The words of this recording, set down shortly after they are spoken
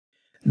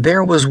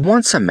There was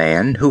once a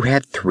man who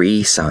had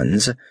 3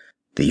 sons,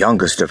 the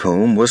youngest of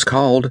whom was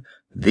called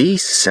the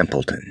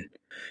Simpleton.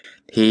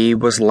 He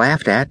was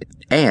laughed at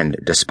and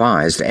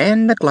despised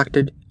and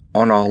neglected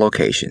on all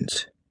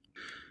occasions.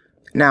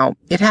 Now,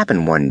 it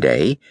happened one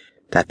day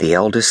that the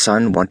eldest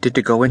son wanted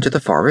to go into the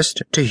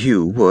forest to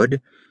hew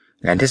wood,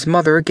 and his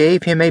mother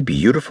gave him a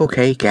beautiful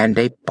cake and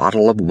a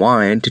bottle of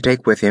wine to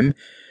take with him,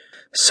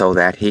 so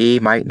that he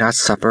might not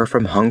suffer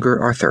from hunger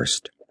or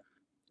thirst.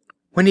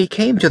 When he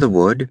came to the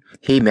wood,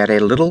 he met a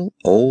little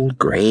old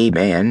gray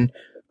man,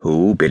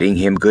 who, bidding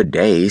him good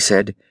day,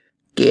 said,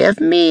 "Give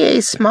me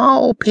a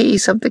small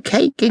piece of the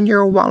cake in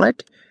your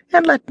wallet,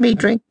 and let me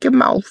drink a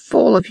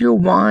mouthful of your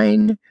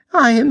wine.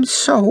 I am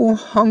so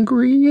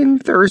hungry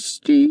and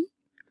thirsty."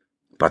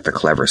 But the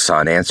clever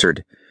son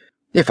answered,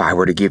 "If I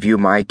were to give you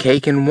my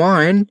cake and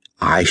wine,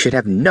 I should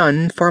have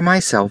none for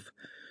myself,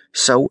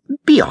 so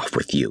be off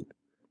with you."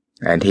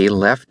 And he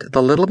left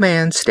the little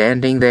man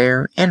standing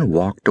there and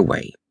walked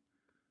away.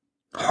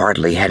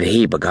 Hardly had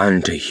he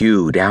begun to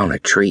hew down a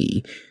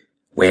tree,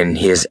 when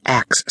his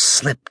axe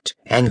slipped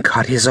and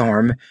cut his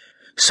arm,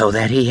 so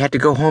that he had to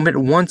go home at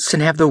once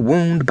and have the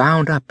wound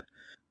bound up.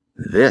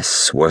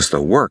 This was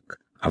the work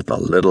of the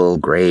little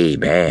gray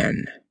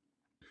man.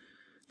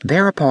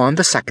 Thereupon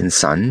the second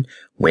son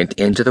went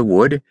into the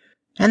wood,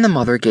 and the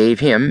mother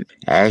gave him,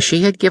 as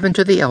she had given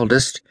to the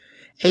eldest,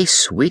 a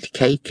sweet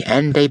cake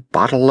and a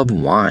bottle of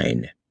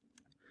wine.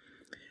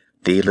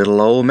 The little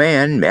old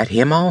man met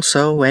him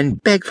also,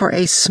 and begged for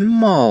a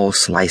small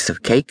slice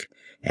of cake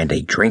and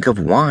a drink of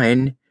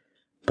wine.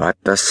 But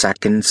the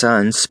second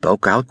son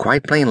spoke out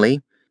quite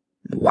plainly,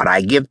 "What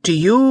I give to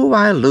you,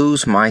 I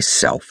lose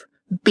myself.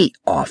 Be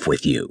off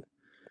with you."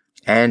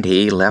 And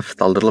he left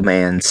the little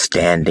man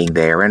standing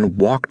there and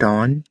walked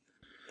on.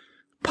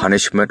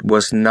 Punishment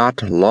was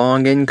not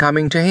long in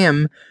coming to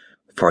him,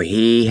 for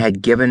he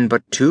had given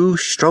but 2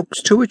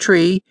 strokes to a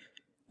tree,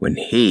 when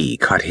he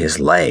cut his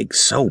leg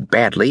so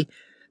badly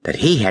that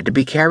he had to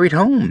be carried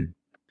home.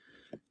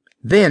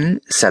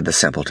 Then said the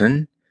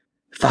simpleton,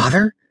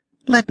 "Father,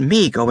 let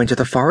me go into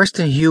the forest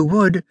and hew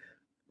wood."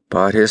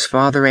 But his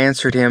father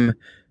answered him,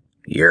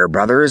 "Your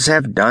brothers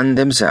have done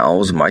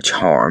themselves much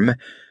harm,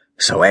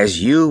 so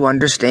as you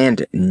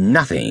understand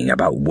nothing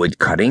about wood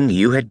cutting,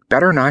 you had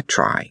better not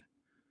try."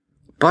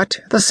 But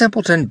the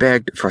simpleton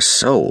begged for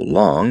so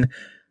long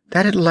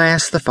that at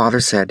last the father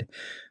said,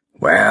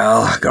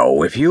 "Well,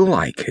 go if you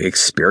like.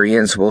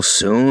 Experience will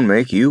soon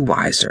make you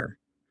wiser."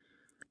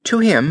 To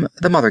him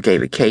the mother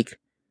gave a cake,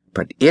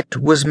 but it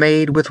was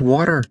made with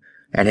water,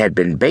 and had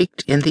been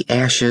baked in the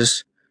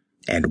ashes,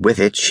 and with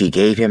it she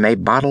gave him a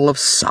bottle of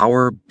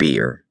sour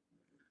beer.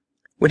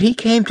 When he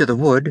came to the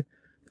wood,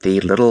 the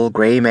little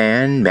gray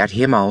man met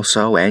him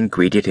also, and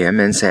greeted him,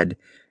 and said,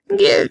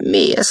 "Give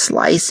me a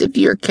slice of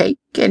your cake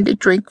and a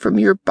drink from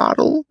your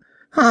bottle.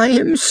 I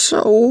am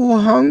so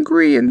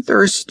hungry and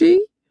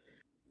thirsty."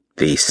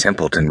 The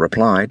simpleton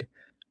replied,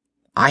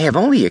 "I have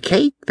only a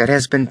cake that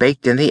has been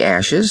baked in the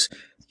ashes,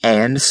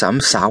 and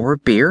some sour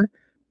beer,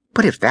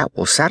 but if that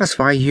will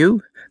satisfy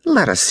you,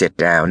 let us sit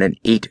down and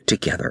eat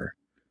together."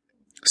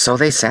 So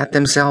they sat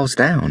themselves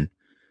down,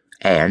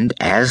 and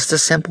as the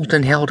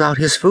simpleton held out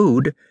his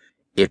food,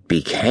 it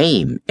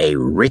became a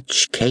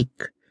rich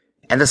cake,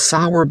 and the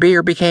sour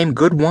beer became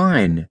good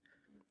wine.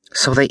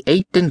 So they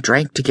ate and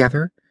drank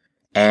together,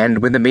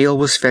 and when the meal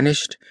was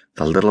finished,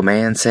 the little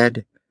man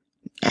said,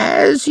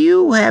 "As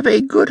you have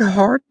a good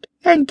heart,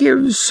 and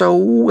give so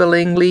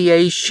willingly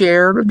a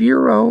share of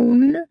your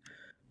own,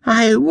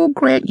 I will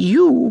grant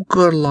you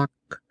good luck.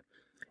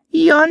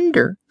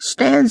 Yonder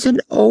stands an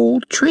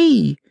old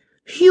tree.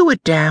 Hew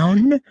it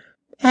down,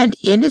 and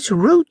in its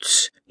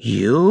roots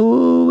you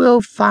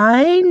will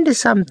find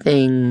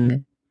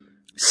something."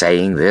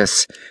 Saying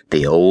this,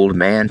 the old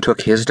man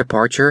took his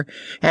departure,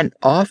 and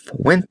off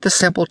went the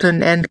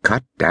simpleton and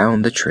cut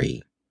down the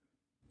tree.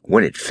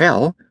 When it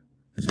fell,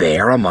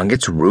 there among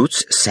its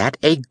roots sat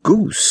a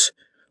goose,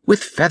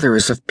 with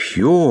feathers of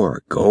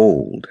pure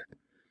gold.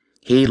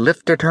 He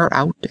lifted her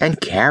out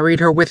and carried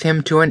her with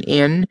him to an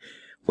inn,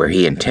 where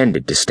he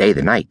intended to stay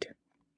the night.